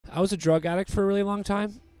I was a drug addict for a really long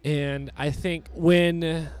time. And I think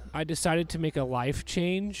when I decided to make a life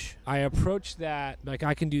change, I approached that like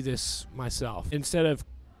I can do this myself. Instead of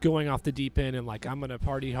going off the deep end and like I'm gonna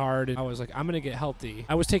party hard, and I was like I'm gonna get healthy.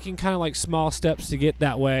 I was taking kind of like small steps to get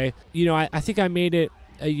that way. You know, I think I made it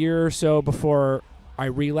a year or so before I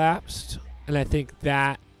relapsed, and I think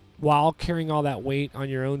that while carrying all that weight on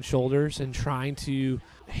your own shoulders and trying to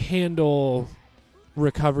handle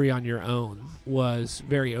recovery on your own was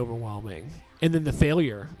very overwhelming. And then the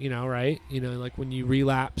failure, you know, right? You know, like when you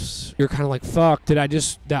relapse, you're kind of like, fuck, did I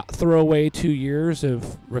just throw away 2 years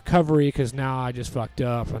of recovery because now I just fucked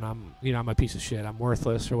up and I'm a piece of shit. I'm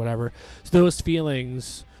worthless or whatever. So those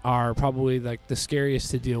feelings are probably like the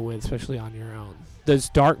scariest to deal with, especially on your own. Those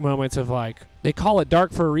dark moments of like, they call it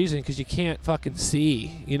dark for a reason because you can't fucking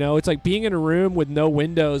see. You know, it's like being in a room with no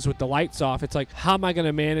windows with the lights off. It's like, how am I going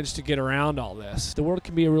to manage to get around all this? The world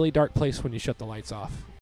can be a really dark place when you shut the lights off.